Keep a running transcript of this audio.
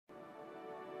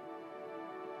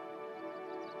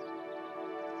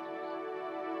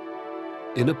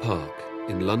In a park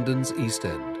in London's East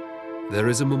End, there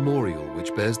is a memorial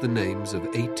which bears the names of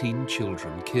 18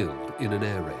 children killed in an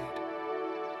air raid.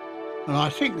 And I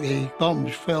think the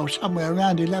bombs fell somewhere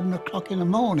around 11 o'clock in the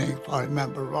morning, if I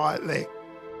remember rightly.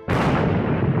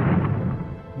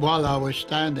 While I was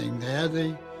standing there,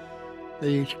 the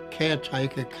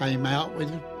caretaker came out with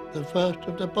the first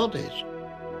of the bodies.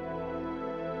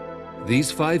 These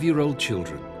 5-year-old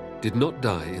children did not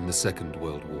die in the Second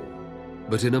World War,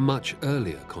 but in a much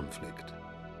earlier conflict.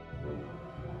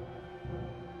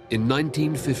 In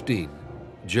 1915,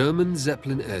 German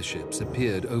Zeppelin airships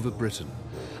appeared over Britain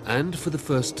and, for the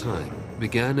first time,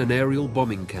 began an aerial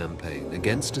bombing campaign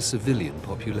against a civilian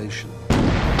population.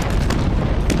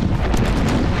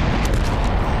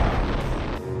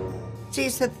 See,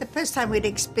 it's the first time we'd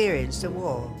experienced a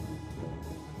war.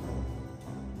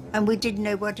 And we didn't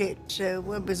know what it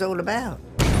was all about.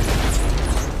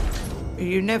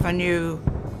 You never knew,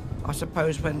 I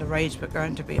suppose, when the raids were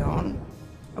going to be on.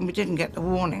 And we didn't get the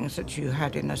warnings that you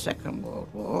had in the Second World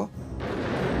War.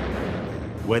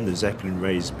 When the Zeppelin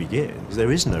raids begin,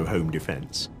 there is no home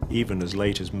defence. Even as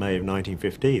late as May of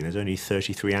 1915, there's only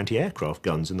 33 anti-aircraft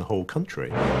guns in the whole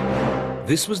country.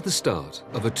 This was the start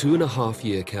of a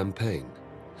 2.5-year campaign,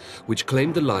 which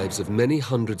claimed the lives of many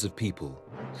hundreds of people,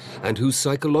 and whose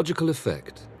psychological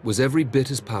effect was every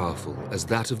bit as powerful as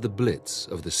that of the Blitz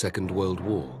of the Second World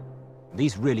War.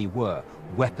 These really were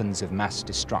weapons of mass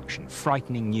destruction,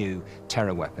 frightening new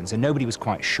terror weapons, and nobody was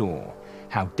quite sure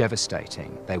how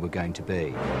devastating they were going to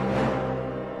be.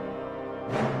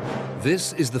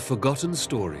 This is the forgotten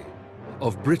story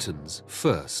of Britain's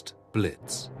first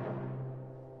Blitz.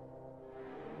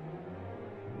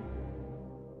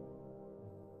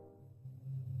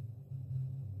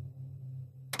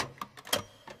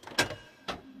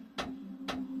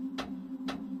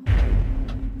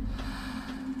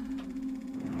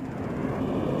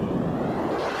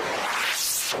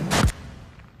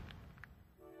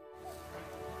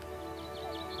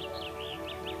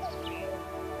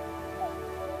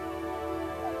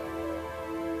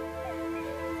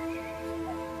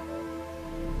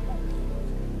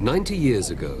 "90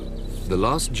 years ago, the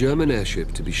last German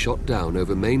airship to be shot down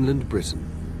over mainland Britain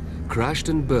crashed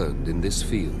and burned in this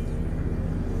field.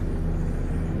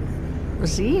 It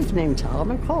was the evening time,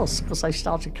 of course, because they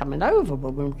started coming over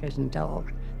when we were getting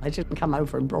dark. They didn't come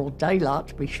over in broad daylight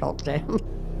to be shot down.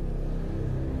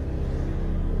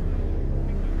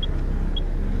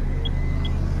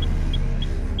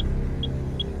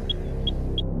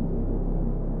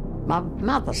 My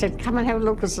mother said, come and have a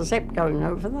look at the Zepp going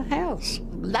over the house.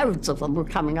 Loads of them were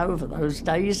coming over those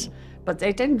days, but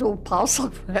they didn't all pass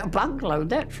over our bungalow,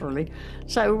 naturally.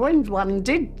 So when one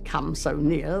did come so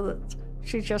near, that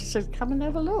she just said, come and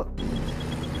have a look.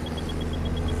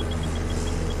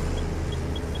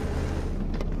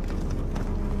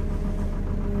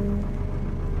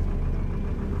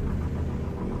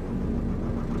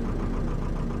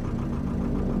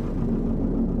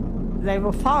 They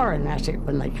were firing at it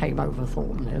when they came over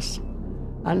Thorntoness,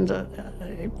 and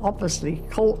it obviously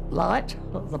caught light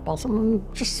at the bottom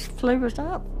and just flew it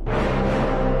up.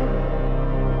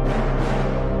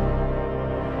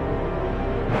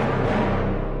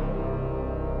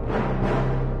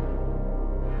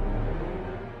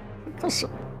 Because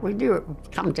we knew it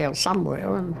would come down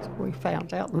somewhere, and we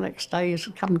found out the next day it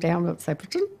had come down at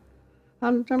Theberton,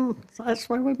 and that's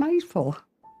where we made for.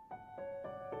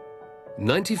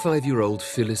 95-year-old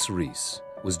Phyllis Rees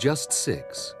was just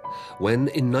 6 when,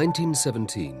 in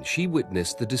 1917, she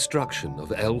witnessed the destruction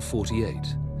of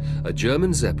L-48, a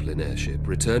German Zeppelin airship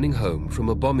returning home from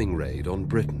a bombing raid on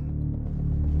Britain.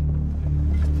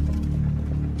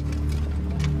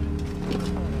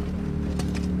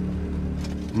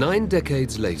 Nine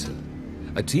decades later,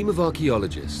 a team of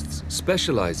archaeologists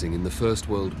specializing in the First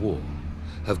World War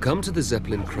have come to the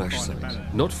Zeppelin crash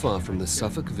site not far from the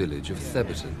Suffolk village of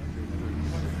Theberton.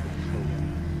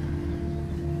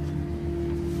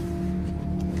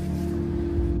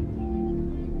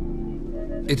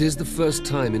 It is the first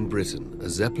time in Britain a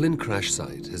Zeppelin crash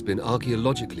site has been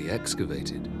archaeologically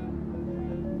excavated.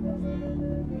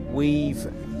 We've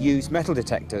used metal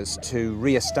detectors to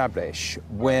re-establish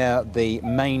where the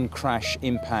main crash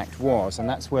impact was, and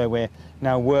that's where we're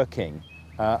now working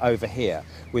over here.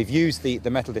 We've used the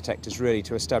metal detectors really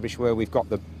to establish where we've got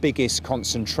the biggest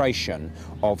concentration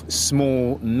of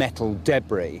small metal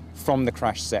debris from the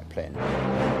crashed Zeppelin.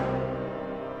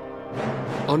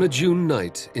 On a June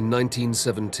night in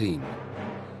 1917,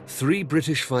 3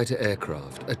 British fighter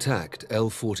aircraft attacked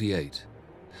L-48,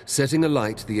 setting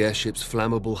alight the airship's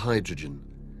flammable hydrogen,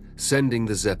 sending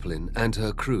the Zeppelin and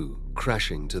her crew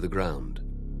crashing to the ground.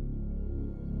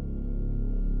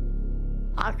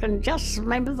 I can just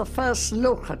remember the first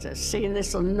look at it, seeing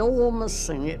this enormous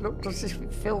thing. It looked as if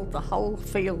it filled the whole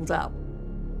field up.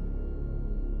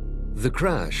 The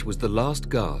crash was the last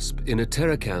gasp in a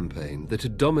terror campaign that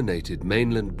had dominated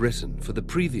mainland Britain for the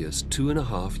previous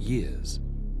 2.5 years.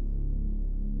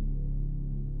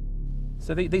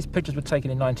 So these pictures were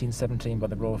taken in 1917 by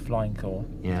the Royal Flying Corps.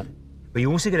 Yeah. But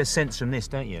you also get a sense from this,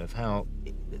 don't you, of how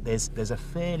there's a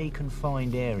fairly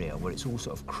confined area where it's all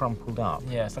sort of crumpled up.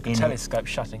 Yeah, it's like a telescope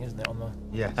shutting, isn't it, on the...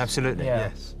 Yeah, absolutely, yeah.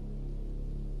 Yes.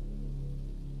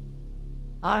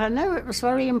 I know it was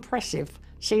very impressive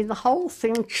seeing the whole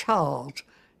thing charred.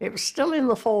 It was still in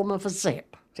the form of a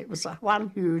zip. It was one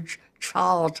huge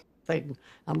charred thing,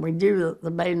 and we knew that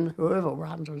the men, whoever were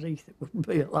underneath it, wouldn't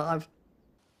be alive.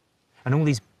 And all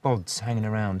these bods hanging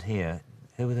around here,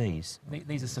 who are these?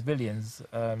 These are civilians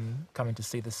coming to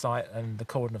see the site, and the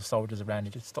cordon of soldiers around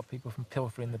it to stop people from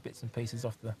pilfering the bits and pieces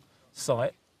off the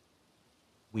site.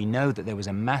 We know that there was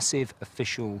a massive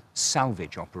official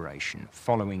salvage operation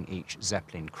following each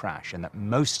Zeppelin crash, and that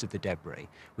most of the debris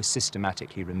was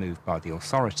systematically removed by the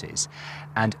authorities,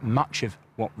 and much of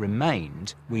what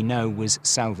remained, we know, was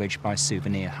salvaged by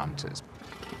souvenir hunters.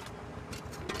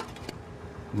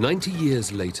 90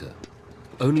 years later,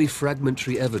 only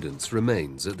fragmentary evidence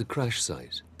remains at the crash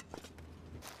site.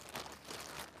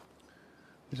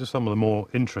 These are some of the more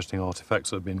interesting artefacts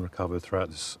that have been recovered throughout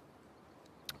this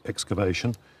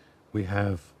excavation. We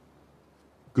have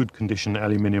good condition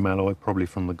aluminium alloy, probably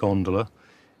from the gondola,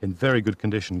 in very good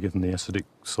condition given the acidic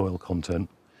soil content.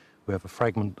 We have a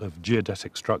fragment of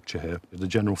geodetic structure here, the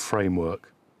general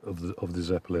framework of the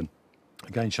Zeppelin.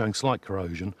 Again, showing slight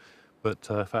corrosion, but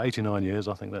for 89 years,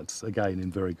 I think that's, again,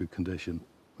 in very good condition.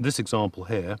 This example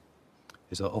here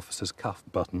is an officer's cuff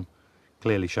button,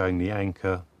 clearly showing the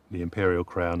anchor, the imperial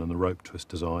crown and the rope twist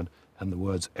design, and the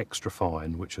words extra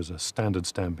fine, which is a standard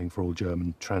stamping for all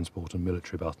German transport and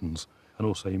military buttons. And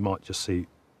also you might just see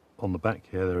on the back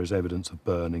here there is evidence of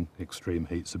burning, extreme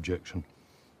heat subjection.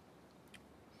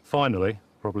 Finally,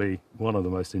 probably one of the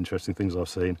most interesting things I've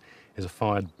seen is a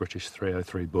fired British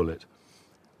 .303 bullet.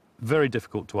 Very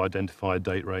difficult to identify a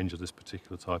date range of this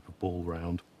particular type of ball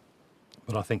round.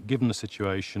 But I think given the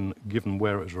situation, given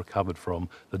where it was recovered from,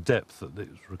 the depth that it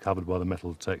was recovered by the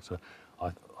metal detector,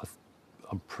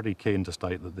 I'm pretty keen to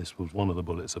state that this was one of the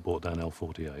bullets that brought down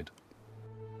L-48.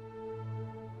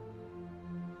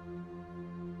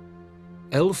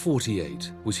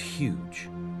 L-48 was huge.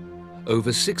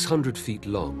 Over 600 feet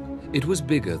long, it was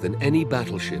bigger than any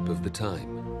battleship of the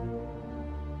time.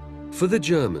 For the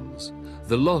Germans,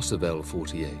 the loss of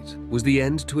L-48 was the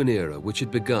end to an era which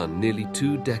had begun nearly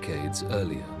 2 decades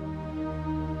earlier.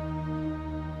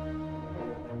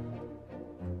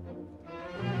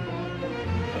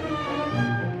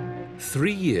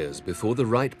 Three years before the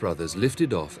Wright brothers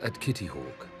lifted off at Kitty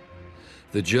Hawk,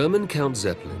 the German Count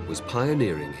Zeppelin was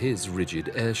pioneering his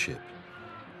rigid airship,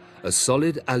 a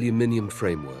solid aluminium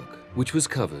framework which was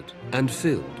covered and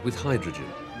filled with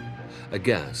hydrogen, a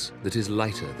gas that is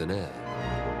lighter than air.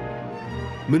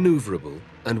 Maneuverable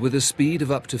and with a speed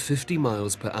of up to 50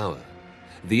 miles per hour,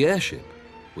 the airship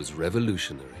was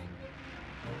revolutionary.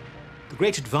 The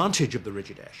great advantage of the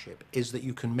rigid airship is that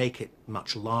you can make it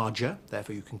much larger,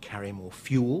 therefore you can carry more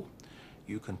fuel,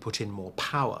 you can put in more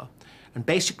power, and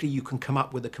basically you can come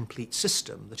up with a complete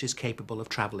system that is capable of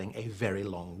travelling a very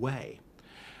long way.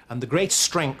 And the great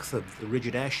strength of the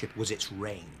rigid airship was its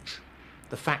range.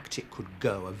 The fact it could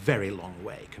go a very long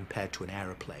way compared to an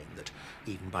aeroplane that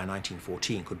even by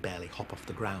 1914 could barely hop off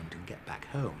the ground and get back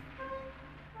home.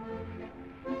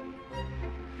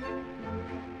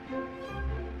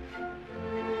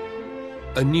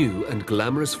 A new and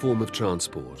glamorous form of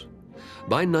transport.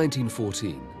 By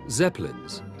 1914,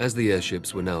 Zeppelins, as the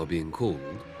airships were now being called,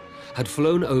 had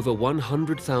flown over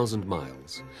 100,000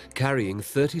 miles, carrying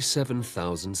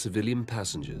 37,000 civilian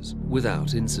passengers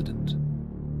without incident.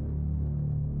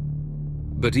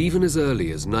 But even as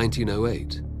early as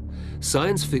 1908,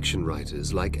 science fiction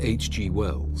writers like H.G.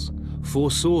 Wells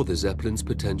foresaw the Zeppelin's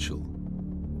potential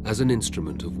as an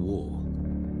instrument of war.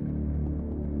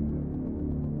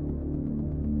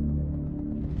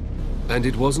 And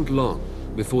it wasn't long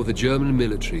before the German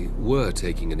military were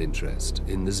taking an interest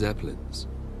in the Zeppelins.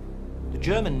 The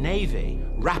German Navy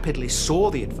rapidly saw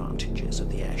the advantages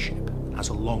of the airship as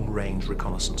a long-range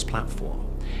reconnaissance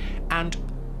platform. And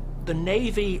the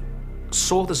Navy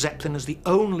saw the Zeppelin as the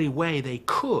only way they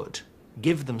could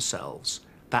give themselves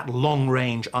that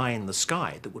long-range eye in the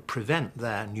sky that would prevent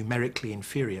their numerically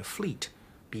inferior fleet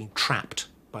being trapped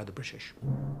by the British.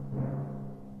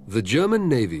 The German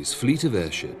Navy's fleet of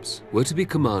airships were to be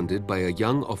commanded by a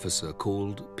young officer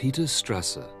called Peter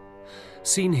Strasser.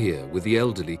 seen here with the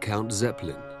elderly Count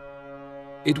Zeppelin.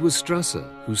 It was Strasser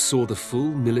who saw the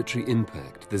full military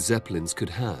impact the Zeppelins could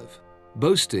have,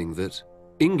 boasting that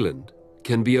England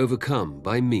can be overcome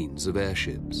by means of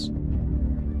airships.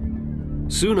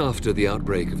 Soon after the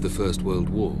outbreak of the First World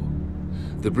War,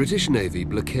 the British Navy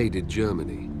blockaded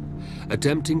Germany,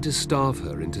 attempting to starve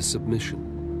her into submission.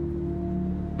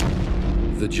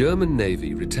 The German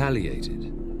Navy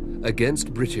retaliated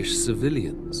against British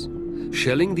civilians,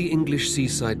 shelling the English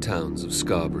seaside towns of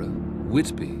Scarborough,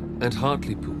 Whitby, and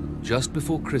Hartlepool just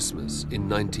before Christmas in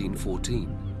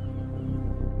 1914.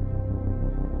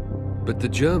 But the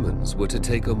Germans were to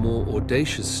take a more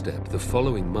audacious step the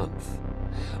following month,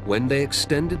 when they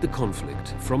extended the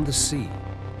conflict from the sea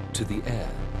to the air.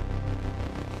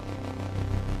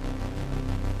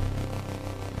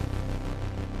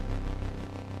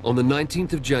 On the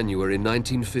 19th of January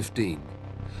 1915,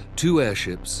 two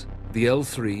airships, the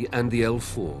L3 and the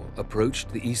L4, approached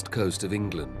the east coast of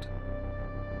England.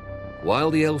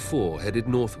 While the L4 headed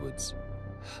northwards,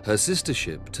 her sister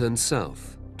ship turned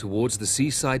south towards the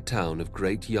seaside town of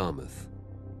Great Yarmouth.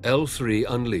 L3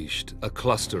 unleashed a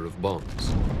cluster of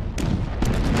bombs.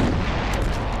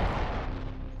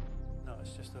 No,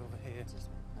 it's just over here.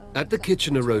 At the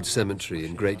Kitchener Road Cemetery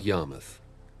in Great Yarmouth,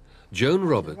 Joan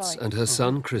Roberts and her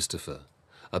son Christopher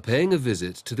are paying a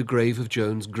visit to the grave of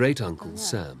Joan's great-uncle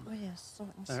Sam.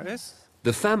 There it is.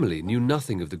 The family knew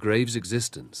nothing of the grave's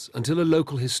existence until a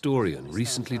local historian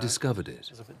recently discovered it.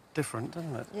 It's a bit different,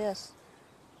 doesn't it? Yes.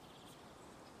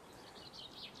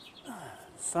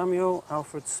 Samuel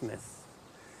Alfred Smith,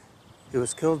 who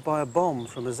was killed by a bomb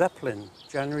from a Zeppelin,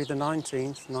 January the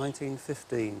 19th,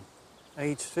 1915,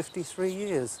 aged 53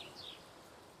 years.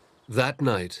 That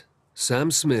night,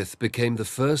 Sam Smith became the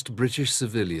first British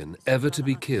civilian ever to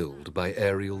be killed by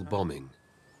aerial bombing.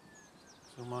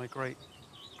 So my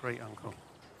great-uncle.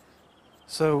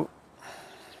 So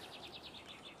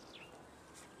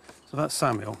that's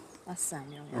Samuel. That's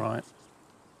Samuel, yeah. Right.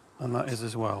 And that is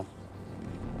as well.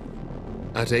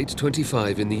 At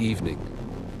 8:25 in the evening,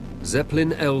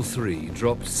 Zeppelin L3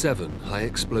 dropped 7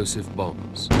 high-explosive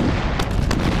bombs.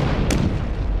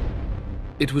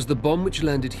 It was the bomb which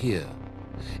landed here,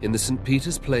 in the St.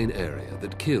 Peter's Plain area,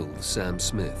 that killed Sam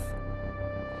Smith.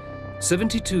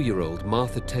 72-year-old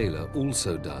Martha Taylor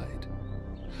also died.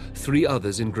 3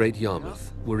 others in Great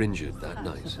Yarmouth were injured that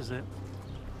night. This is it.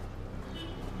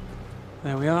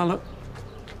 There we are, look.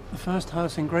 The first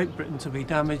house in Great Britain to be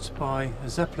damaged by a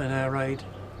Zeppelin air raid,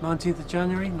 19th of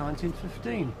January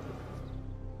 1915.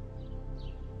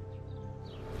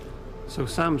 So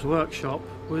Sam's workshop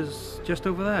was just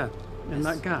over there, in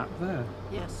that gap there.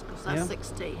 Yes, because that's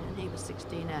 16 and he was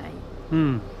 16A.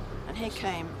 Hmm. And he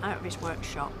came out of his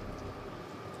workshop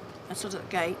and stood at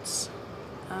the gates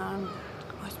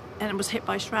and was hit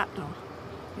by shrapnel.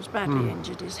 He was badly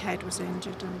injured, his head was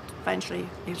injured, and eventually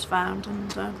he was found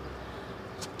and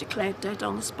declared dead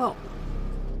on the spot.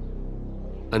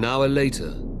 An hour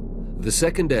later, the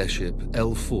second airship,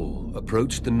 L4,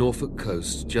 approached the Norfolk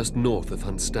coast just north of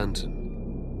Hunstanton.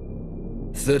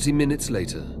 30 minutes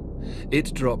later,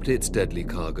 it dropped its deadly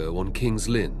cargo on King's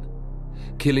Lynn,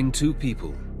 killing 2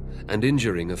 people and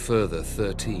injuring a further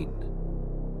 13.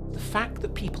 The fact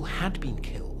that people had been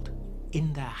killed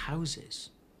in their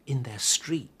houses, in their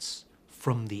streets,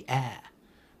 from the air,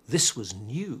 this was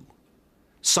new.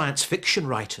 Science fiction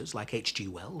writers like H.G.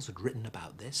 Wells had written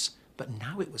about this, but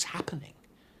now it was happening.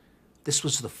 This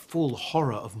was the full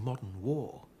horror of modern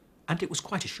war, and it was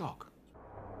quite a shock.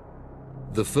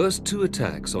 The first 2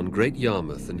 attacks on Great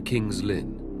Yarmouth and King's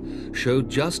Lynn showed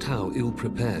just how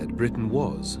ill-prepared Britain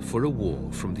was for a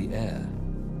war from the air.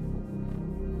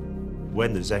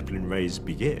 When the Zeppelin raids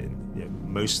begin,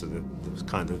 most of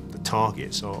the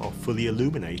targets are fully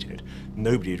illuminated.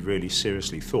 Nobody had really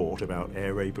seriously thought about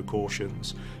air raid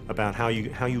precautions, about how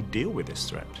you deal with this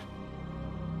threat.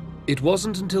 It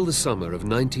wasn't until the summer of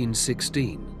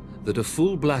 1916 that a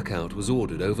full blackout was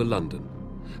ordered over London,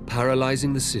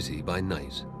 paralyzing the city by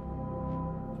night.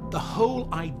 The whole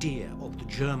idea of the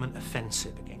German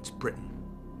offensive against Britain,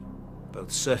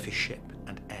 both surface ship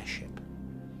and airship,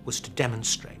 was to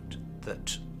demonstrate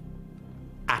that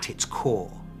at its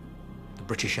core, the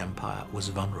British Empire was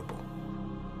vulnerable.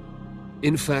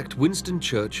 In fact, Winston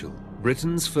Churchill,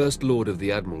 Britain's First Lord of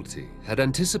the Admiralty, had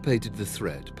anticipated the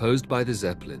threat posed by the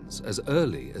Zeppelins as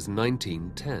early as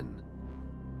 1910.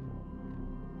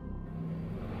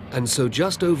 And so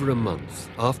just over a month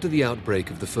after the outbreak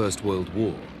of the First World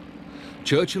War,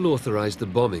 Churchill authorized the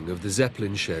bombing of the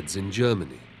Zeppelin sheds in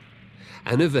Germany,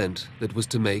 an event that was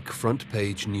to make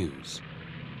front-page news.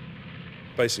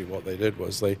 Basically what they did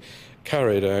was they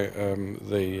carried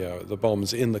the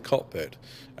bombs in the cockpit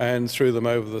and threw them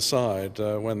over the side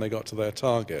when they got to their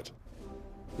target.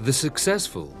 The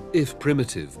successful, if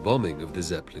primitive, bombing of the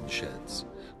Zeppelin sheds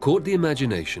caught the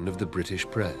imagination of the British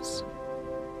press.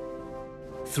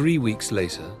 3 weeks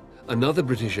later, another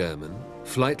British airman,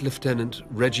 Flight Lieutenant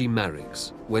Reggie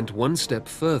Marrix, went one step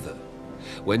further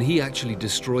when he actually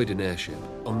destroyed an airship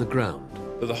on the ground.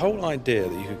 But the whole idea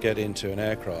that you could get into an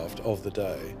aircraft of the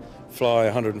day, fly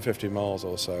 150 miles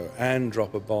or so, and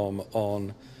drop a bomb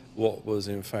on what was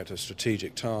in fact a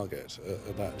strategic target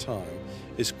at that time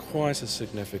is quite a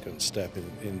significant step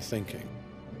in thinking.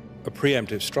 A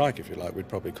preemptive strike, if you like, we'd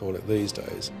probably call it these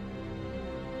days.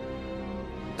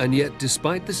 And yet,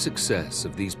 despite the success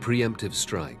of these preemptive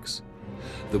strikes,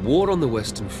 the war on the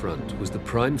Western Front was the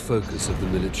prime focus of the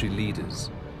military leaders,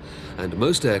 and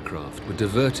most aircraft were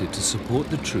diverted to support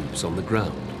the troops on the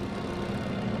ground.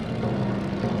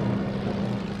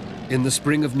 In the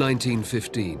spring of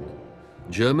 1915,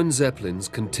 German Zeppelins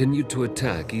continued to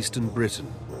attack eastern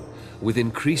Britain with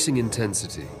increasing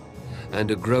intensity and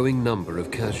a growing number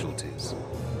of casualties.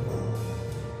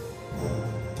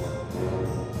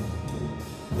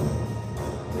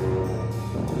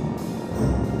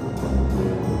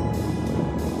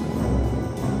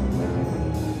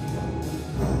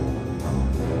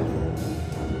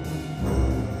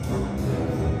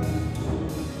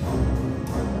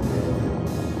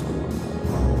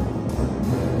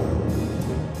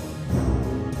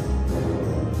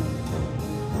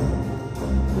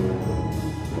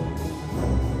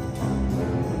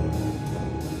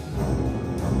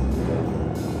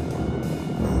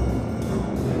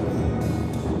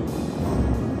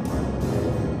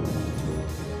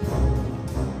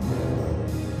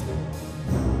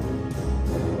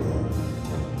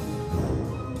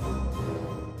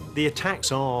 The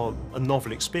attacks are a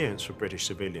novel experience for British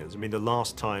civilians. I mean, the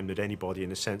last time that anybody,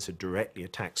 in a sense, had directly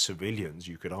attacked civilians,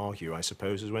 you could argue, I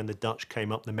suppose, is when the Dutch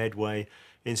came up the Medway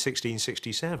in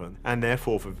 1667. And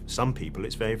therefore, for some people,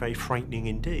 it's very, very frightening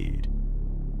indeed.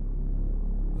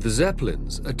 The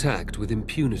Zeppelins attacked with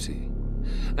impunity,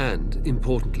 and,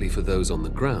 importantly for those on the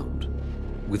ground,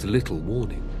 with little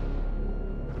warning.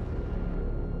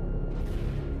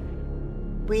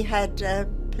 We had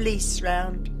police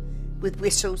round with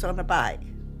whistles on a bike,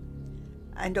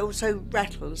 and also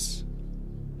rattles.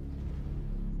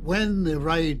 When the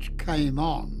raids came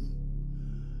on,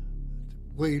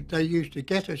 they used to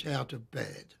get us out of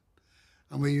bed,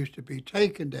 and we used to be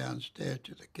taken downstairs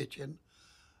to the kitchen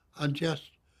and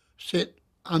just sit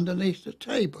underneath the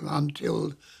table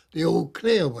until the all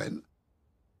clear went.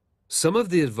 Some of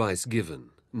the advice given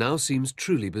now seems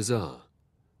truly bizarre.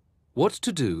 What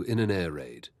to do in an air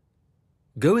raid?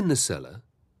 Go in the cellar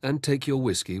and take your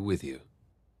whiskey with you.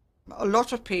 A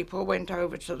lot of people went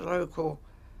over to the local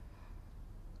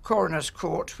coroner's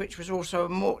court, which was also a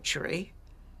mortuary,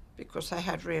 because they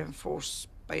had reinforced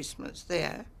basements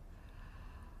there.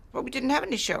 But we didn't have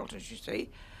any shelters, you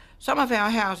see. Some of our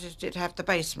houses did have the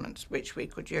basements, which we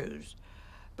could use,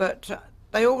 but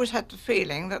they always had the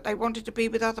feeling that they wanted to be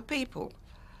with other people.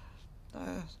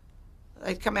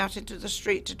 They'd come out into the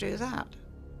street to do that.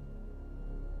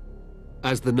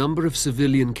 As the number of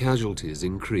civilian casualties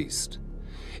increased,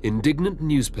 indignant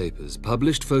newspapers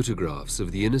published photographs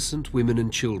of the innocent women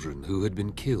and children who had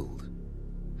been killed.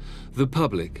 The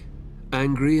public,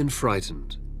 angry and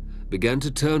frightened, began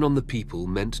to turn on the people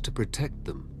meant to protect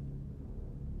them.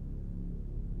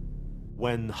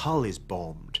 When Hull is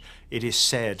bombed, it is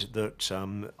said that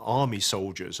army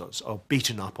soldiers are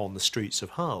beaten up on the streets of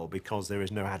Hull because there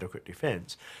is no adequate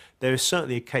defence. There is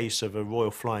certainly a case of a Royal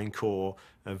Flying Corps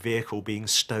vehicle being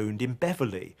stoned in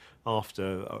Beverley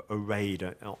after a raid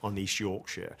on East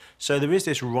Yorkshire. So there is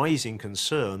this rising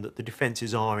concern that the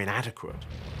defences are inadequate.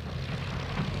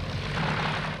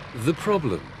 The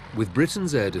problem with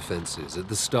Britain's air defences at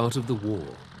the start of the war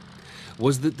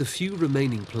was that the few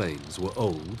remaining planes were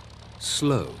old,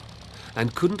 slow,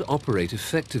 and couldn't operate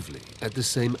effectively at the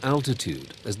same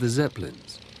altitude as the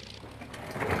Zeppelins.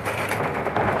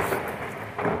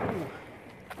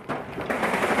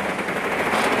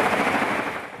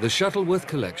 The Shuttleworth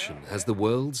collection has the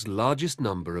world's largest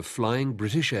number of flying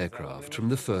British aircraft from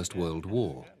the First World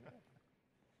War.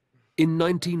 In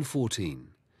 1914,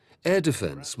 air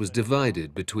defence was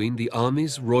divided between the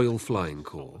Army's Royal Flying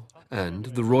Corps and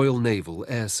the Royal Naval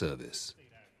Air Service.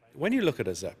 When you look at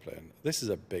a Zeppelin, this is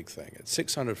a big thing. It's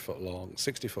 600 foot long,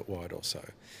 60 foot wide or so.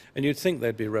 And you'd think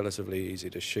they'd be relatively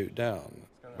easy to shoot down.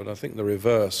 But I think the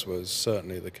reverse was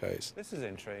certainly the case. This is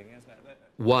intriguing, isn't it?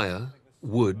 Wire,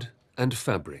 wood, and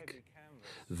fabric.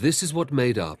 This is what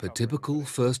made up a typical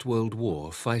First World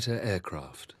War fighter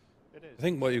aircraft. I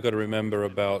think what you've got to remember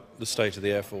about the state of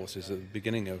the Air Forces at the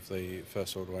beginning of the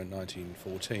First World War in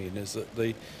 1914 is that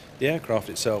the aircraft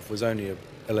itself was only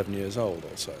 11 years old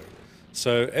or so.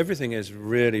 So everything is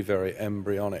really very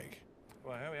embryonic.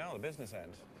 Well, here we are, the business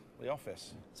end, the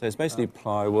office. So it's basically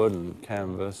plywood and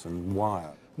canvas and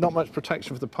wire. Not much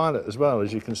protection for the pilot as well,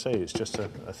 as you can see. It's just a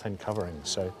thin covering.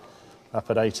 So up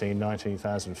at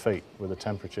 19,000 feet with a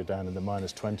temperature down in the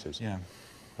 -20s,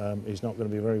 he's not going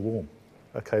to be very warm.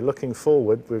 Okay, looking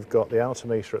forward, we've got the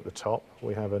altimeter at the top.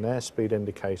 We have an airspeed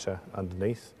indicator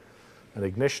underneath, an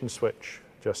ignition switch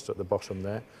just at the bottom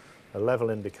there, a level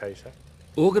indicator.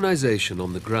 Organisation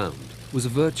on the ground was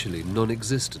virtually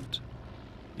non-existent.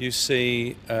 You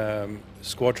see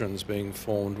squadrons being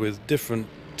formed with different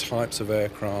types of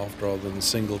aircraft rather than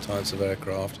single types of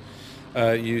aircraft.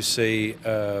 You see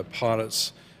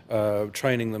pilots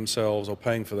training themselves or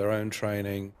paying for their own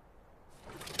training.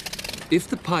 If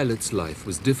the pilot's life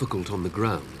was difficult on the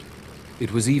ground,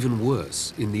 it was even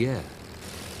worse in the air.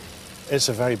 It's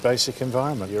a very basic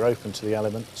environment. You're open to the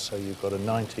elements, so you've got a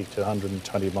 90 to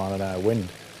 120 mile an hour wind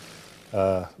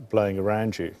blowing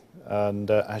around you.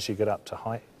 And as you get up to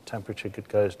height, temperature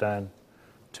goes down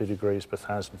 2 degrees per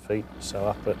 1,000 feet. So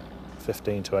up at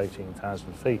 15 to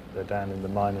 18,000 feet, they're down in the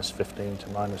 -15 to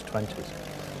 -20s.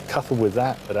 Coupled with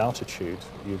that, at altitude,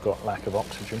 you've got lack of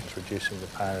oxygen, it's reducing the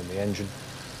power in the engine.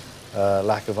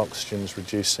 Lack of oxygen is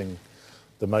reducing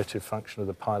the motive function of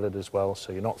the pilot as well,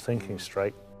 so you're not thinking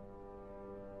straight.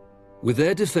 With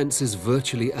air defences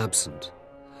virtually absent,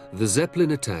 the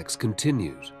Zeppelin attacks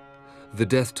continued, the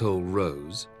death toll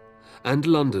rose, and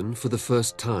London for the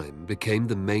first time became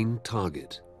the main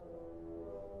target.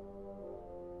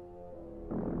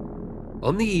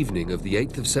 On the evening of the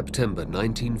 8th of September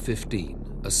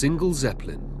 1915, a single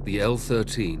Zeppelin, the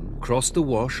L-13, crossed the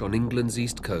Wash on England's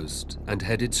east coast and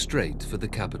headed straight for the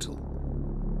capital.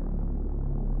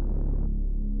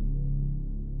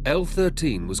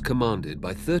 L-13 was commanded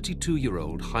by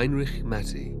 32-year-old Heinrich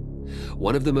Matty,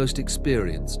 one of the most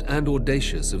experienced and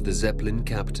audacious of the Zeppelin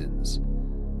captains.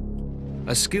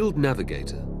 A skilled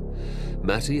navigator,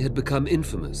 Matty had become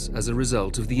infamous as a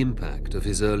result of the impact of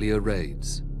his earlier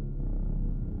raids.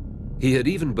 He had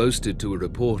even boasted to a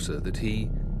reporter that he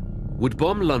would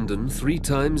bomb London 3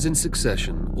 times in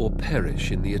succession or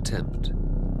perish in the attempt.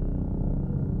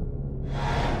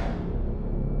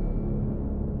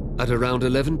 At around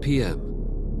 11 p.m,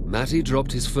 Matty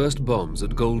dropped his first bombs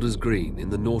at Golders Green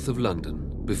in the north of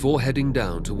London before heading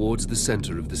down towards the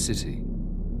centre of the city.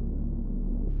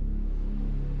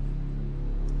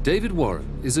 David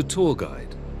Warren is a tour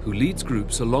guide who leads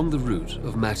groups along the route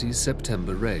of Matty's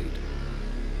September raid.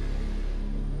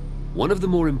 One of the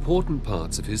more important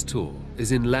parts of his tour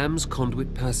is in Lamb's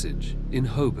Conduit Passage in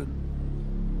Holborn.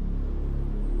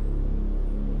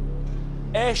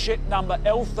 Airship number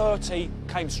L-30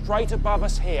 came straight above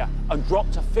us here and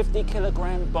dropped a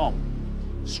 50-kilogram bomb,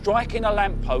 striking a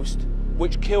lamppost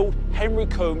which killed Henry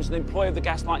Coombs, an employee of the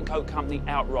Gas, Light and Coke Company,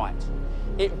 outright.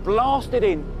 It blasted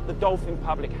in the Dolphin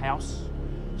Public House,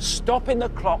 stopping the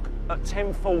clock at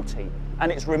 10:40,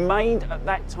 and it's remained at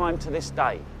that time to this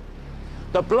day.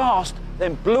 The blast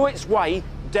then blew its way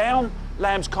down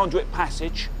Lamb's Conduit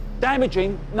Passage,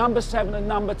 damaging number 7 and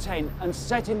number 10 and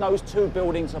setting those 2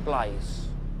 buildings ablaze.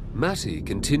 Matty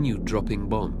continued dropping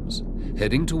bombs,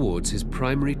 heading towards his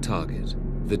primary target,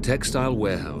 the textile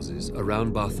warehouses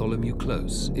around Bartholomew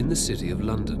Close in the City of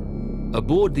London.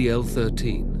 Aboard the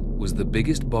L-13 was the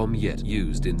biggest bomb yet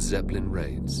used in Zeppelin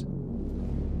raids.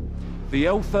 The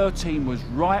L-13 was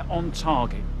right on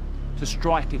target to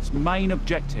strike its main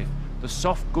objective, the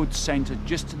soft goods centre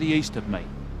just to the east of me,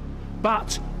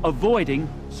 but avoiding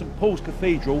St Paul's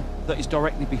Cathedral that is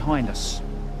directly behind us.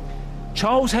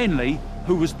 Charles Henley,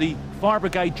 who was the fire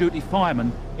brigade duty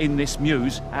fireman in this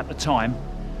mews at the time,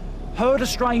 heard a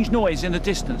strange noise in the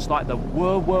distance like the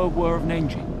whir, whir, whir of an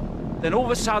engine. Then all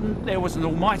of a sudden there was an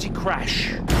almighty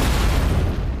crash.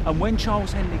 And when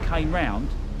Charles Henley came round,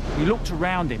 he looked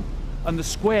around him and the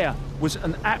square was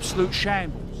an absolute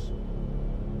shambles.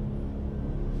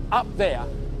 Up there,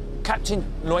 Captain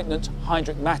Lieutenant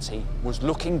Heinrich Matty was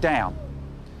looking down.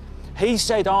 He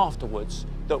said afterwards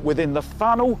that within the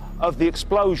funnel of the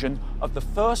explosion of the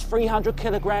first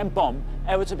 300-kilogram bomb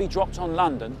ever to be dropped on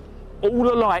London, all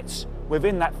the lights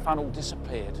within that funnel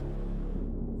disappeared.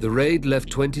 The raid left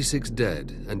 26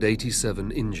 dead and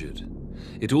 87 injured.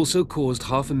 It also caused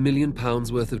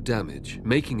 £500,000 worth of damage,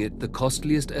 making it the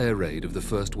costliest air raid of the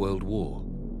First World War.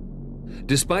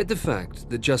 Despite the fact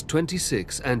that just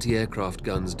 26 anti-aircraft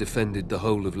guns defended the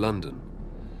whole of London,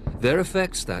 their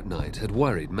effects that night had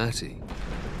worried Matty.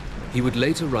 He would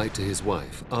later write to his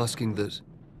wife asking that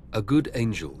a good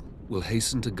angel will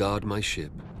hasten to guard my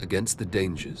ship against the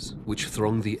dangers which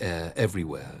throng the air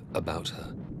everywhere about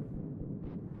her.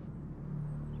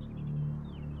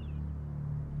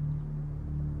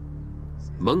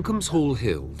 Monkham's Hall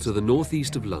Hill to the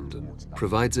northeast of London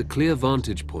provides a clear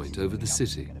vantage point over the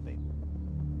city.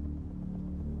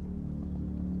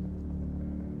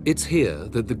 It's here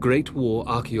that the Great War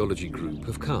Archaeology Group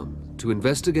have come to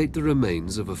investigate the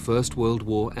remains of a First World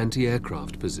War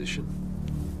anti-aircraft position.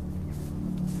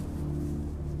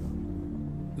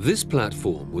 This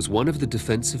platform was one of the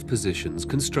defensive positions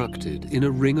constructed in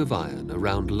a ring of iron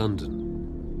around London.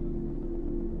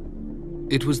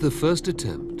 It was the first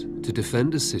attempt to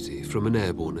defend a city from an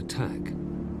airborne attack.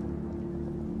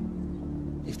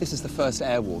 If this is the first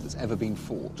air war that's ever been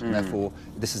fought, and therefore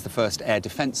this is the first air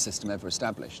defence system ever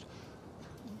established,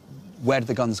 where do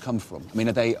the guns come from? I mean,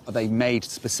 are they made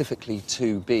specifically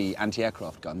to be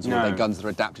anti-aircraft guns, or are they guns that are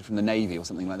adapted from the Navy or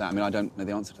something like that? I mean, I don't know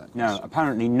the answer to that question. No,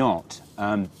 apparently not.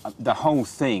 The whole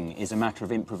thing is a matter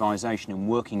of improvisation and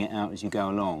working it out as you go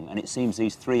along, and it seems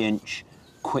these 3-inch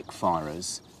quick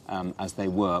firers, as they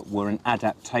were an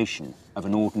adaptation of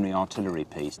an ordinary artillery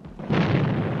piece.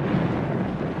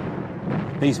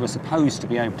 These were supposed to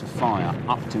be able to fire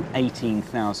up to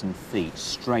 18,000 feet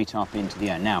straight up into the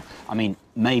air. Now, I mean,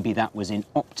 maybe that was in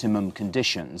optimum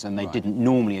conditions and they didn't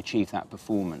normally achieve that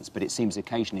performance, but it seems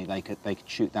occasionally they could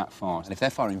shoot that far. And if they're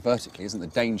firing vertically, isn't the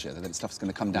danger that stuff's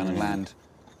going to come down and land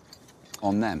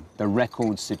on them? The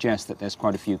records suggest that there's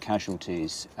quite a few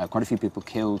casualties, quite a few people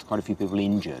killed, quite a few people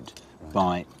injured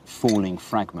by falling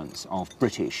fragments of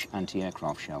British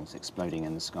anti-aircraft shells exploding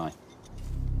in the sky.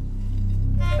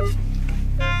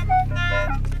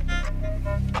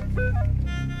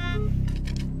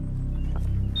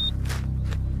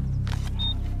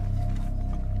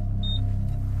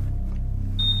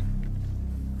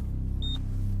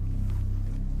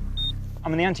 I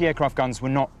mean, the anti-aircraft guns were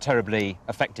not terribly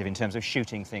effective in terms of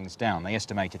shooting things down. They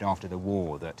estimated after the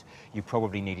war that you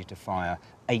probably needed to fire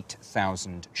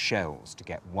 8,000 shells to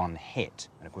get one hit.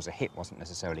 And of course, a hit wasn't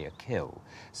necessarily a kill.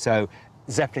 So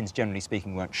Zeppelins, generally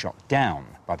speaking, weren't shot down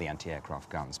by the anti-aircraft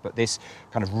guns, but this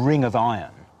kind of ring of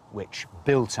iron which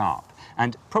built up,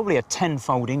 and probably a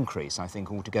 10-fold increase, I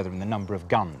think, altogether in the number of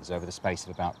guns over the space of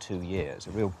about 2 years,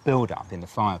 a real build-up in the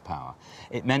firepower.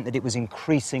 It meant that it was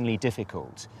increasingly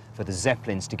difficult for the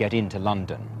Zeppelins to get into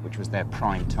London, which was their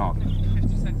prime target.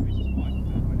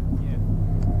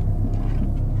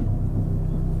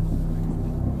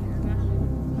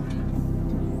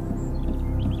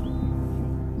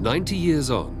 90 years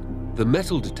on, the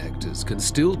metal detectors can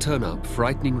still turn up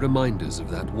frightening reminders of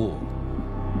that war.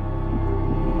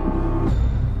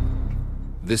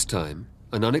 This time,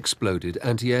 an unexploded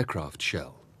anti-aircraft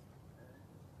shell.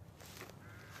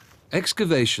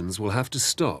 Excavations will have to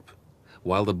stop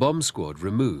while the bomb squad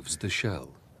removes the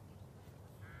shell.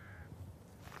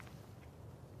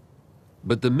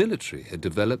 But the military had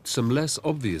developed some less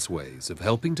obvious ways of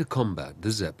helping to combat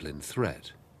the Zeppelin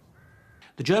threat.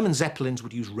 The German Zeppelins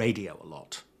would use radio a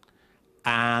lot,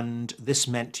 and this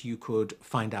meant you could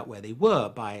find out where they were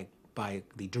by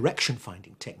the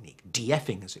direction-finding technique,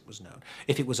 DFing as it was known.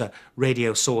 If it was a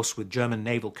radio source with German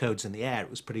naval codes in the air, it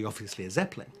was pretty obviously a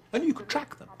Zeppelin, and you could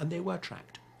track them, and they were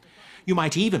tracked. You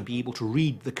might even be able to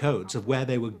read the codes of where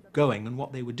they were going and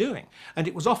what they were doing, and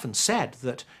it was often said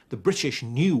that the British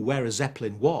knew where a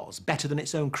Zeppelin was better than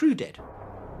its own crew did.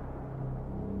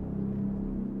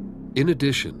 In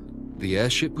addition, the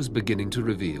airship was beginning to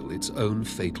reveal its own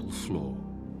fatal flaw.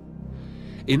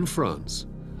 In France,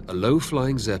 a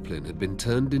low-flying Zeppelin had been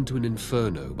turned into an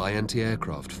inferno by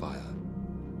anti-aircraft fire.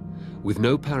 With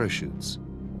no parachutes,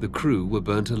 the crew were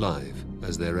burnt alive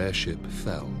as their airship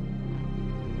fell.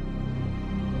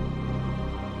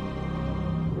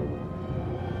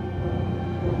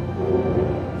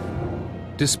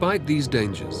 Despite these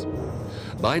dangers,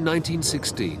 by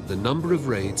 1916, the number of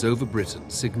raids over Britain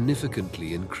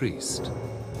significantly increased.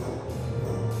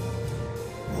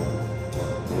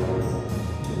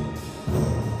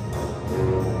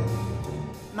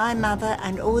 My mother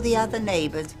and all the other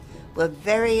neighbours were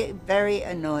very, very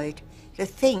annoyed to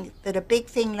think that a big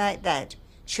thing like that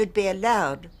should be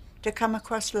allowed to come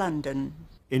across London.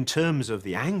 In terms of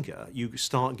the anger, you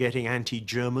start getting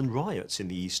anti-German riots in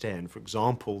the East End. For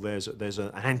example, there's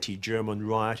an anti-German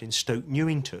riot in Stoke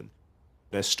Newington.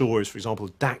 There's stories, for example,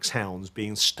 of dachshunds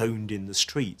being stoned in the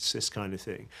streets, this kind of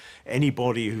thing.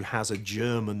 Anybody who has a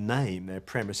German name, their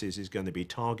premises is going to be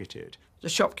targeted. The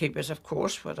shopkeepers, of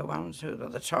course, were the ones who were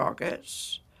the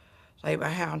targets. They were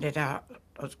hounded out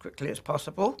as quickly as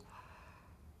possible.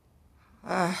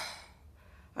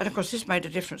 And of course this made a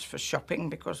difference for shopping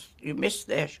because you missed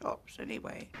their shops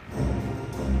anyway.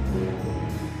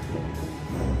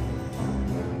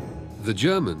 The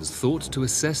Germans thought to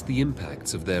assess the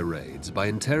impacts of their raids by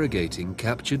interrogating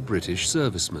captured British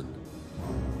servicemen.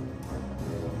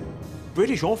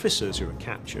 British officers who are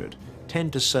captured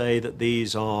tend to say that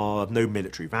these are of no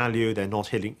military value, they're not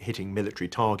hitting military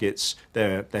targets,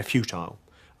 they're futile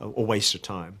or waste of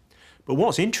time. But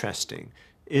what's interesting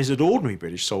is that ordinary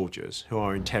British soldiers who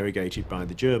are interrogated by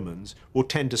the Germans will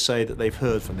tend to say that they've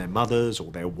heard from their mothers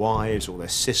or their wives or their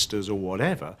sisters or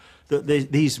whatever that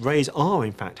these raids are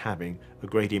in fact having a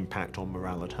great impact on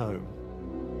morale at home.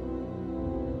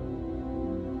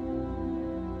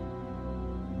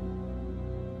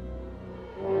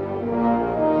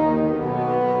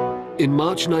 In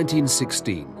March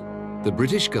 1916, the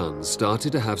British guns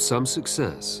started to have some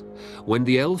success when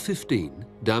the L-15,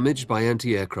 damaged by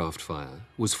anti-aircraft fire,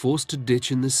 was forced to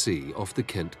ditch in the sea off the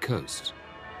Kent coast.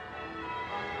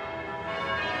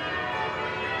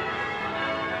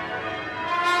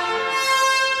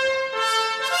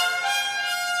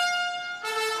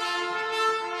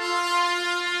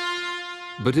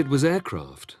 But it was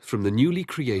aircraft from the newly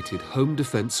created Home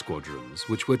Defence Squadrons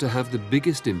which were to have the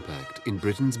biggest impact in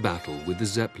Britain's battle with the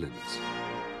Zeppelins.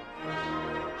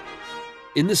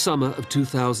 In the summer of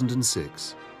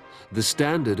 2006, the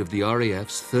standard of the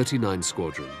RAF's 39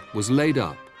 Squadron was laid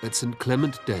up at St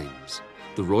Clement Danes,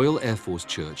 the Royal Air Force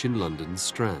Church in London's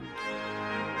Strand.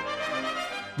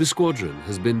 The squadron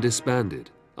has been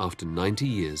disbanded after 90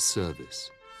 years'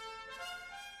 service.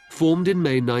 Formed in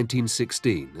May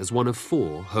 1916 as one of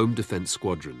 4 home defence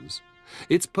squadrons,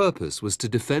 its purpose was to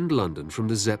defend London from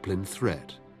the Zeppelin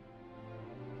threat.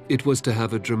 It was to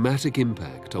have a dramatic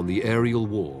impact on the aerial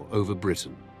war over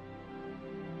Britain.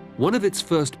 One of its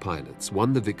first pilots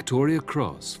won the Victoria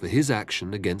Cross for his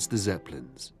action against the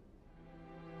Zeppelins.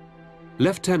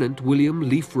 Lieutenant William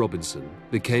Leaf Robinson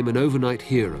became an overnight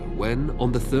hero when,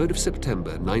 on the 3rd of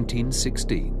September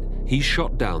 1916, he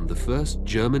shot down the first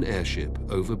German airship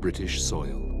over British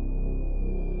soil.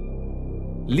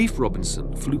 Leif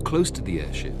Robinson flew close to the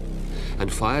airship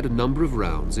and fired a number of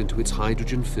rounds into its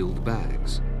hydrogen-filled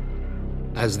bags.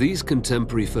 As these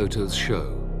contemporary photos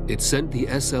show, it sent the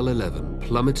SL-11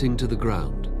 plummeting to the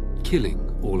ground,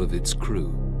 killing all of its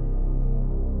crew.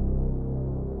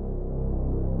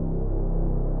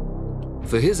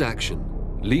 For his action,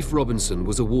 Leif Robinson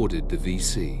was awarded the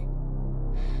VC.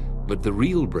 But the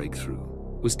real breakthrough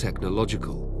was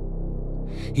technological.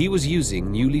 He was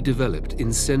using newly developed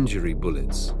incendiary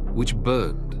bullets, which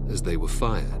burned as they were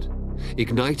fired,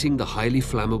 igniting the highly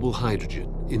flammable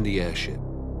hydrogen in the airship.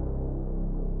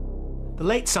 The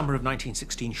late summer of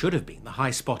 1916 should have been the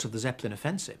high spot of the Zeppelin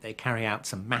offensive. They carry out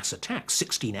some mass attacks,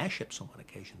 16 airships on one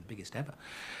occasion, the biggest ever.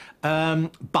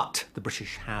 But the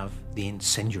British have the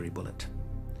incendiary bullet.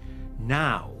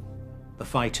 Now, the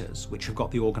fighters, which have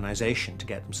got the organisation to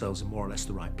get themselves in more or less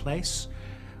the right place,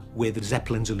 with the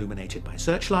Zeppelins illuminated by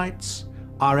searchlights,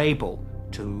 are able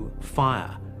to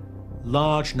fire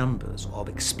large numbers of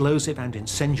explosive and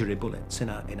incendiary bullets in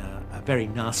a very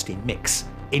nasty mix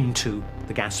into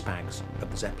the gas bags of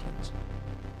the Zeppelins.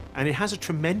 And it has a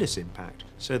tremendous impact.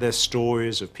 So there's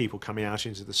stories of people coming out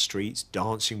into the streets,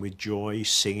 dancing with joy,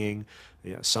 singing.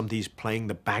 You know, somebody's playing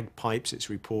the bagpipes, it's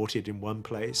reported in one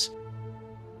place.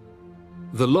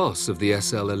 The loss of the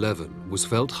SL-11 was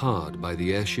felt hard by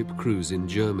the airship crews in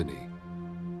Germany.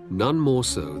 None more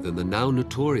so than the now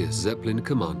notorious Zeppelin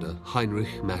commander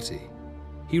Heinrich Matty.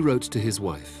 He wrote to his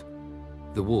wife,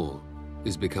 "The war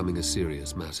is becoming a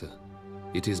serious matter.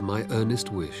 It is my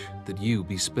earnest wish that you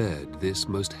be spared this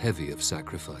most heavy of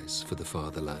sacrifice for the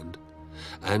fatherland,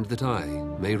 and that I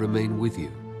may remain with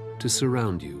you to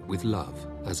surround you with love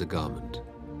as a garment."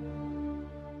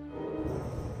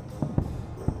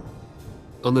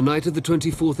 On the night of the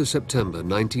 24th of September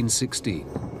 1916,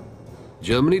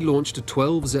 Germany launched a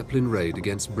 12 Zeppelin raid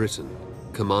against Britain,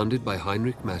 commanded by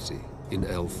Heinrich Matty in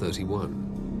L-31.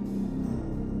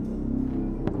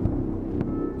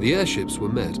 The airships were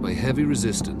met by heavy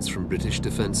resistance from British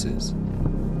defences.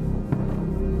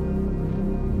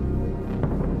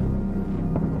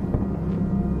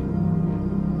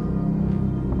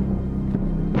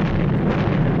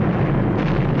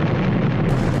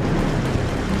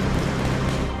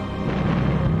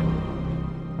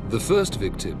 The first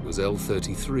victim was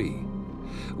L-33,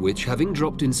 which, having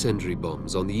dropped incendiary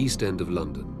bombs on the east end of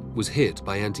London, was hit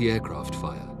by anti-aircraft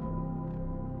fire.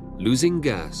 Losing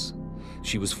gas,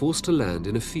 she was forced to land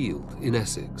in a field in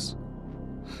Essex.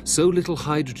 So little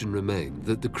hydrogen remained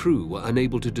that the crew were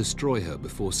unable to destroy her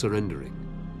before surrendering.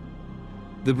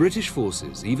 The British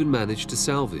forces even managed to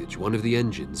salvage one of the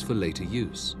engines for later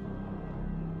use.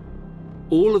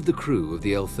 All of the crew of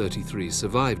the L-33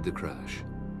 survived the crash.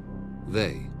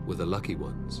 They were the lucky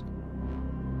ones.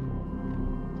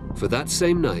 For that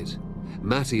same night,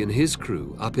 Matty and his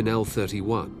crew up in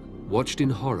L-31 watched in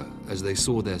horror as they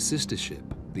saw their sister ship,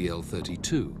 the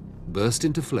L-32, burst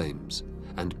into flames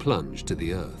and plunge to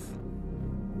the earth.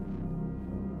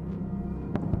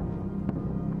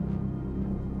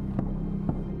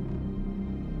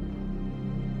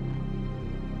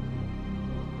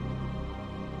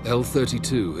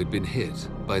 L-32 had been hit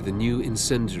by the new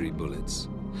incendiary bullets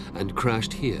and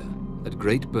crashed here at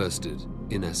Great Bursted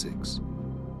in Essex.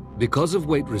 Because of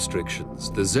weight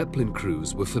restrictions, the Zeppelin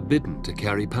crews were forbidden to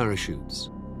carry parachutes.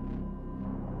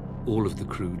 All of the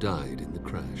crew died in the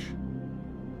crash.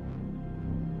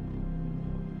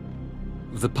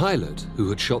 The pilot who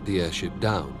had shot the airship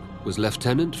down was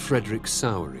Lieutenant Frederick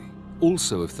Sowery,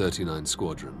 also of 39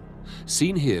 Squadron,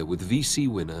 seen here with VC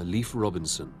winner Leif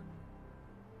Robinson.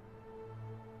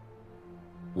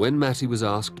 When Matty was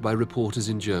asked by reporters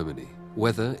in Germany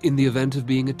whether, in the event of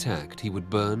being attacked, he would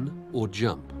burn or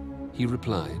jump, he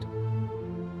replied,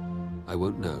 "I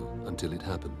won't know until it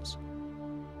happens."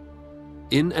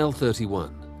 In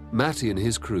L-31, Matty and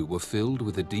his crew were filled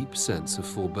with a deep sense of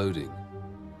foreboding.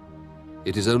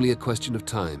 It is only a question of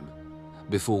time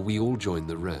before we all join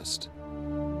the rest.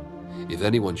 If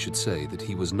anyone should say that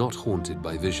he was not haunted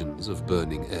by visions of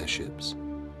burning airships,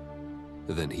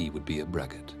 then he would be a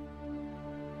braggart.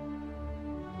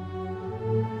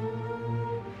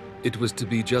 It was to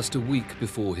be just a week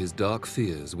before his dark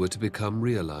fears were to become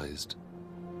realized.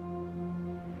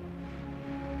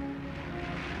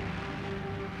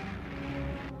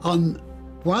 On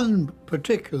one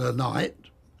particular night,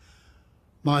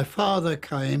 my father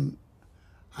came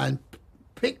and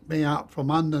picked me up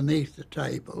from underneath the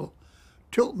table,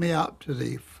 took me up to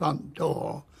the front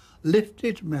door,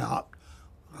 lifted me up.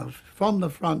 From the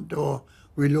front door,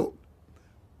 we looked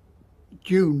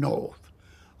due north,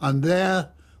 and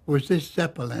there was this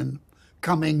Zeppelin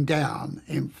coming down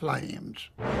in flames.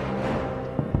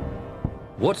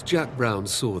 What Jack Brown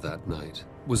saw that night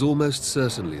was almost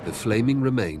certainly the flaming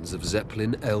remains of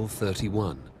Zeppelin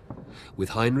L-31, with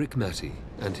Heinrich Matty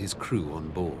and his crew on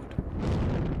board.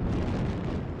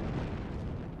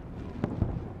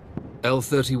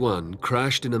 L-31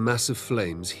 crashed in a mass of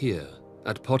flames here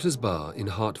at Potter's Bar in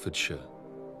Hertfordshire.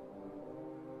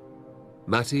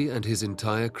 Matty and his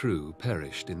entire crew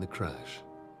perished in the crash.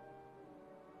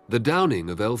 The downing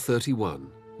of L-31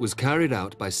 was carried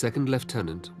out by Second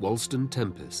Lieutenant Walston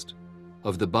Tempest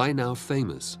of the by now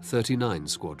famous 39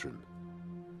 Squadron.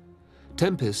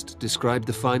 Tempest described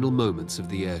the final moments of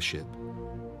the airship.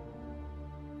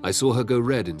 "I saw her go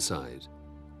red inside,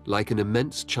 like an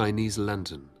immense Chinese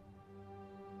lantern."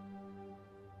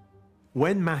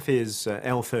 When Matty's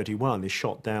L-31 is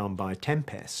shot down by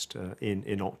Tempest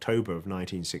in October of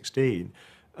 1916,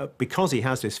 because he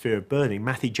has this fear of burning,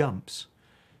 Matty jumps.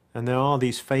 And there are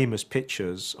these famous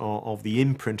pictures of the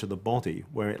imprint of the body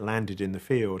where it landed in the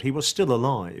field. He was still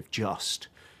alive just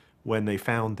when they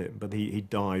found him, but he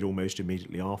died almost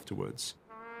immediately afterwards.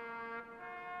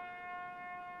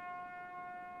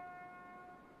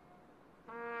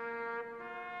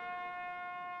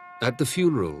 At the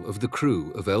funeral of the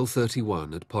crew of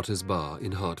L-31 at Potter's Bar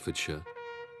in Hertfordshire,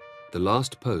 the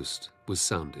last post was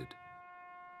sounded.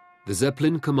 The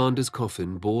Zeppelin commander's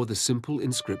coffin bore the simple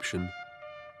inscription,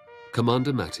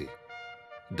 "Commander Matty,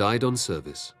 died on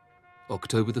service,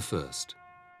 October the 1st,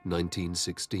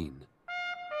 1916.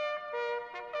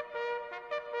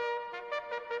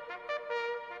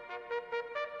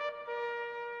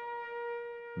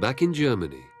 Back in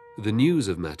Germany, the news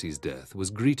of Matty's death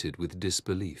was greeted with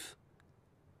disbelief.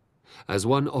 As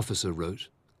one officer wrote,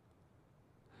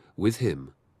 "With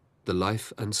him, the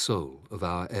life and soul of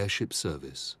our airship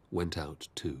service went out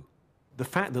too." The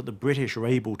fact that the British are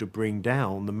able to bring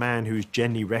down the man who's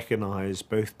generally recognised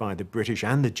both by the British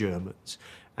and the Germans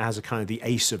as a kind of the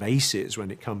ace of aces when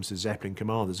it comes to Zeppelin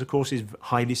commanders, of course, is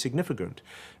highly significant.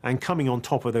 And coming on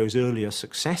top of those earlier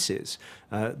successes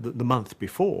the month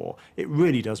before, it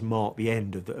really does mark the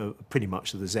end of pretty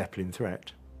much of the Zeppelin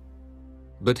threat.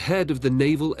 But head of the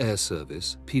Naval Air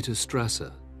Service, Peter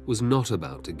Strasser, was not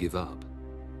about to give up.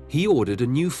 He ordered a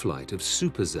new flight of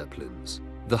super Zeppelins,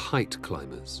 the height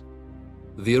climbers.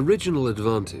 The original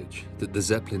advantage that the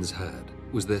Zeppelins had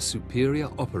was their superior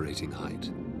operating height.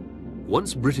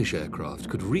 Once British aircraft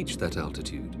could reach that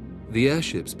altitude, the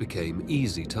airships became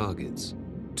easy targets.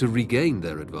 To regain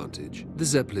their advantage, the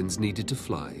Zeppelins needed to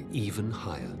fly even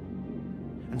higher.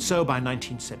 And so by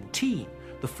 1917,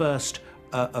 the first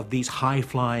of these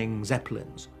high-flying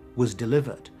Zeppelins was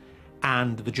delivered,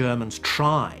 and the Germans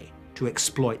try to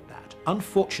exploit that.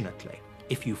 Unfortunately,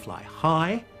 if you fly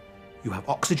high, you have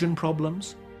oxygen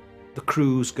problems. The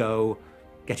crews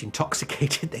get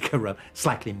intoxicated, they go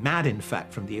slightly mad, in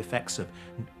fact, from the effects of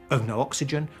no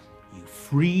oxygen. You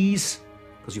freeze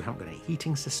because you haven't got any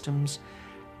heating systems.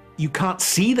 You can't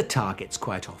see the targets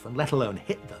quite often, let alone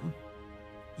hit them.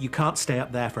 You can't stay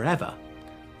up there forever.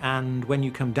 And when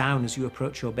you come down as you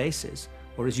approach your bases,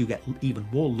 or as you get even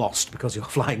more lost because you're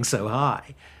flying so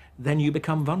high, then you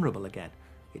become vulnerable again.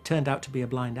 It turned out to be a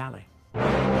blind alley.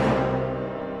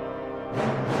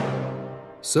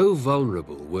 So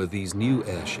vulnerable were these new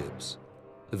airships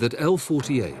that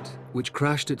L-48, which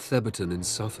crashed at Theberton in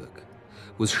Suffolk,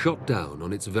 was shot down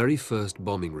on its very first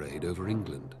bombing raid over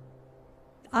England.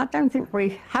 I don't think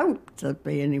we hoped there'd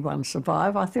be anyone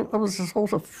survive. I think there was a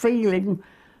sort of feeling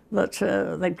that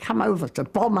they'd come over to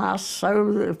bomb us, so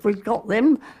if we got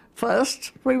them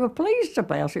first, we were pleased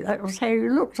about it. That was how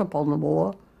you looked upon the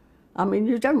war. I mean,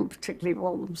 you don't particularly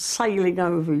want them sailing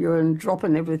over you and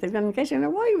dropping everything and getting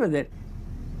away with it.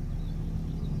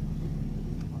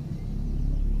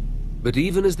 But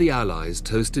even as the Allies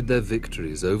toasted their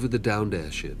victories over the downed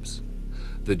airships,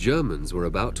 the Germans were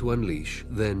about to unleash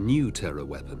their new terror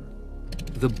weapon,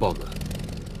 the bomber.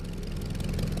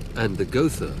 And the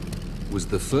Gotha was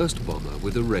the first bomber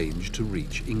with a range to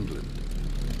reach England.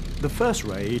 The first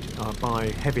raid by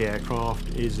heavy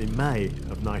aircraft is in May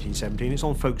of 1917. It's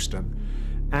on Folkestone,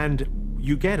 and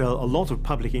you get a lot of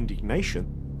public indignation.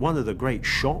 One of the great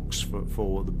shocks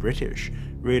for the British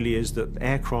really is that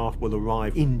aircraft will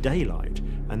arrive in daylight,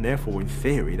 and therefore, in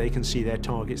theory, they can see their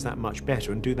targets that much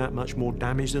better and do that much more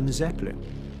damage than the Zeppelin.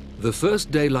 The first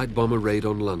daylight bomber raid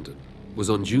on London was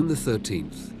on June the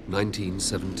 13th,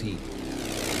 1917.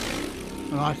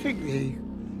 And I think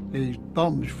these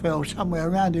bombs fell somewhere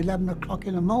around 11 o'clock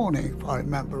in the morning, if I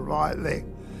remember rightly.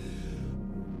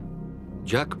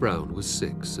 Jack Brown was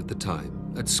 6 at the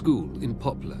time, at school in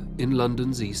Poplar, in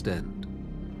London's East End.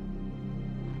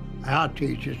 Our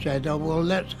teacher said, oh, well,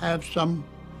 let's have some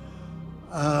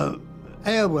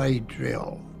airway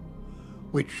drill,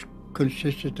 which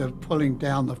consisted of pulling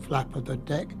down the flap of the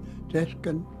desk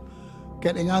and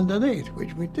getting underneath,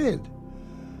 which we did.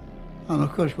 And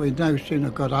of course, we no sooner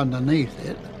got underneath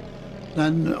it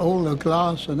than all the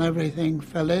glass and everything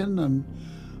fell in, and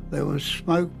there was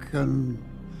smoke and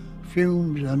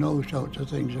fumes and all sorts of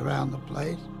things around the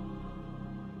place.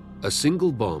 A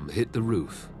single bomb hit the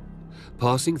roof,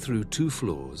 passing through 2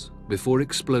 floors before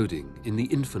exploding in the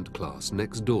infant class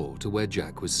next door to where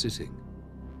Jack was sitting.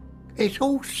 It's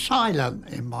all silent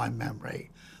in my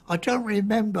memory. I don't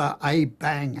remember a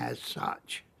bang as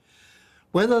such.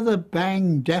 Whether the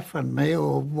bang deafened me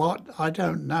or what, I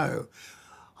don't know.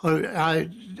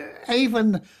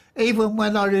 Even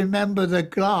when I remember the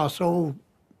glass all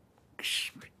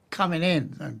coming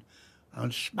in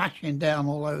and smashing down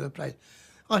all over the place,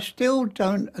 I still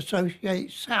don't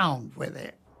associate sound with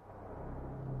it.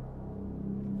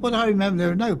 What I remember, there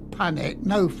was no panic,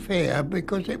 no fear,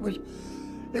 because it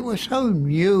was so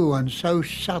new and so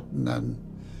sudden and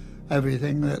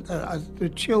everything that the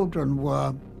children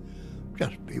were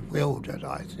just bewildered,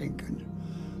 I think, and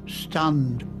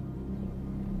stunned.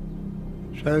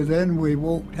 So then we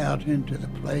walked out into the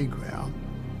playground.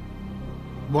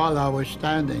 While I was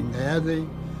standing there,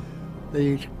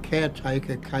 the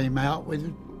caretaker came out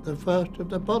with the first of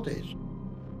the bodies.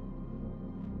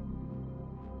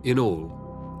 In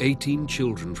all, 18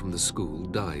 children from the school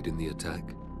died in the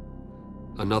attack.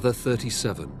 Another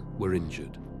 37 were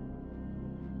injured.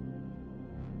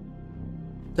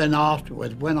 Then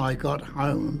afterwards, when I got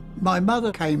home, my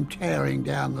mother came tearing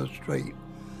down the street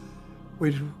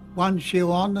with one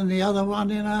shoe on and the other one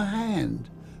in her hand.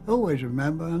 I always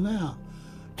remember her now,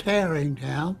 tearing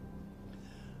down.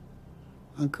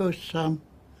 And of course, I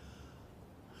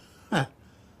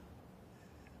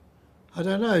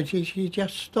don't know, she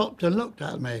just stopped and looked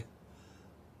at me.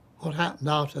 What happened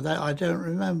after that, I don't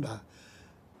remember.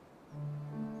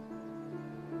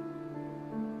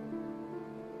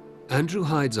 Andrew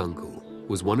Hyde's uncle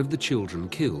was one of the children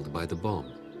killed by the bomb.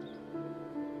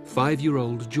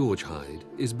 5-year-old George Hyde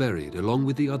is buried along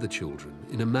with the other children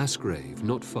in a mass grave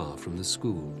not far from the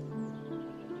school.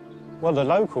 Well, the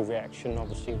local reaction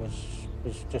obviously was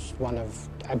just one of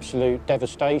absolute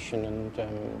devastation, and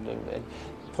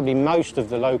probably most of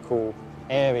the local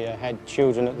area had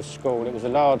children at the school. It was a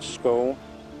large school.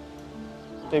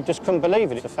 They just couldn't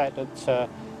believe it, the fact that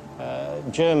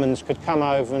Germans could come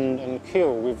over and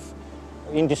kill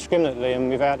indiscriminately and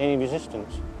without any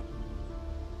resistance.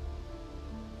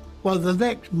 Well, the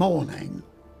next morning,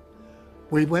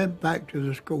 We went back to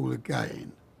the school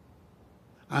again,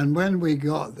 and when we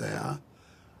got there,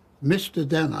 Mr.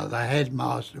 Denner, the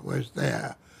headmaster, was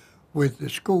there with the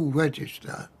school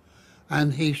register,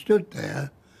 and he stood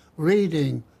there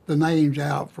reading the names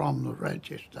out from the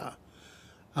register.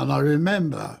 And I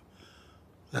remember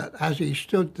that as he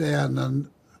stood there and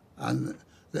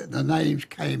the names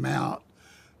came out,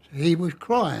 he was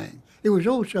crying. He was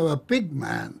also a big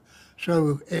man,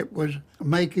 so it was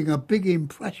making a big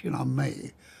impression on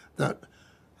me that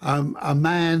a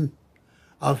man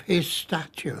of his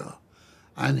stature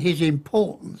and his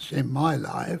importance in my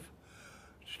life,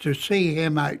 to see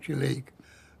him actually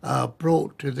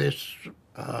brought to this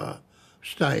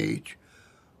stage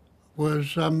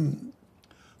was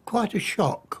quite a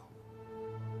shock.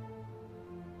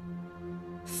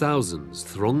 Thousands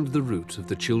thronged the route of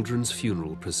the children's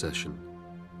funeral procession.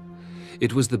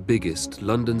 It was the biggest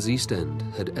London's East End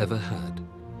had ever had.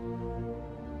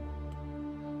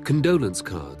 Condolence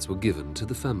cards were given to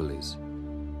the families.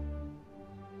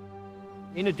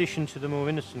 In addition to the more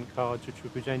innocent cards which were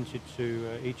presented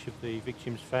to each of the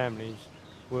victims' families,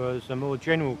 was a more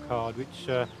general card which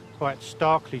quite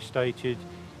starkly stated,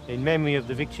 in memory of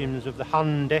the victims of the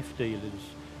Hun death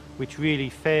dealers, which really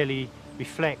fairly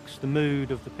reflects the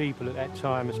mood of the people at that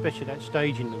time, especially at that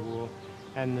stage in the war,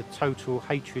 and the total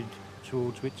hatred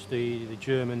towards which the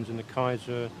Germans and the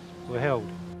Kaiser were held.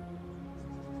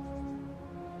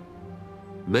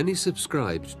 Many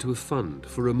subscribed to a fund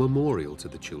for a memorial to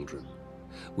the children,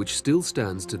 which still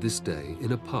stands to this day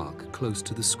in a park close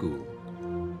to the school.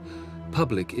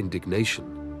 Public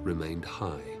indignation remained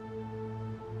high.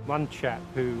 One chap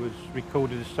who was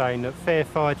recorded as saying that fair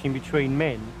fighting between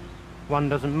men, one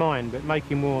doesn't mind, but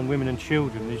making war on women and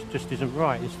children just isn't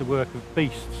right. It's the work of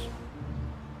beasts.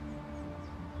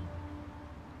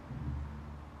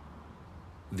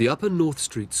 The Upper North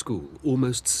Street School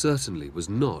almost certainly was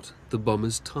not the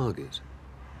bombers' target.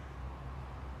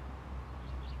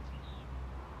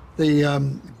 The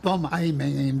bomb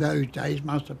aiming in those days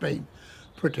must have been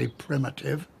pretty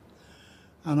primitive.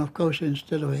 And of course,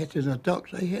 instead of hitting the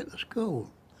docks, they hit the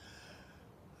school.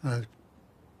 A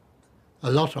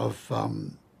lot of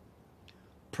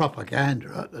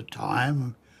propaganda at the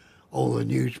time, all the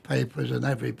newspapers and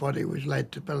everybody was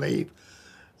led to believe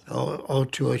or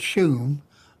to assume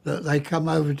that they come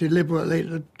over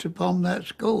deliberately to bomb that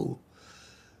school.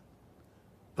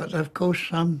 But of course,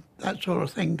 that sort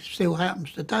of thing still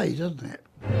happens today, doesn't it?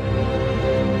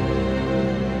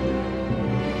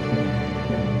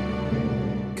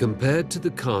 Compared to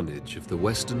the carnage of the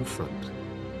Western Front,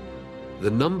 the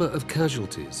number of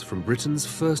casualties from Britain's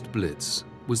first Blitz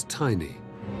was tiny.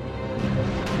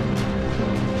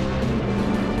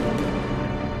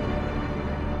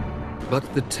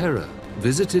 But the terror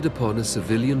visited upon a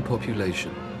civilian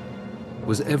population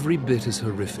was every bit as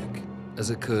horrific as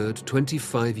occurred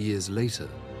 25 years later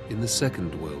in the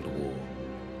Second World War.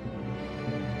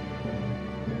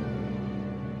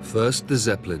 First the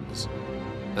Zeppelins,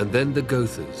 and then the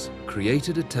Gothas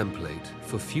created a template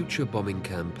for future bombing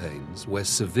campaigns where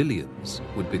civilians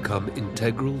would become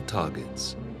integral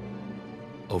targets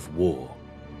of war.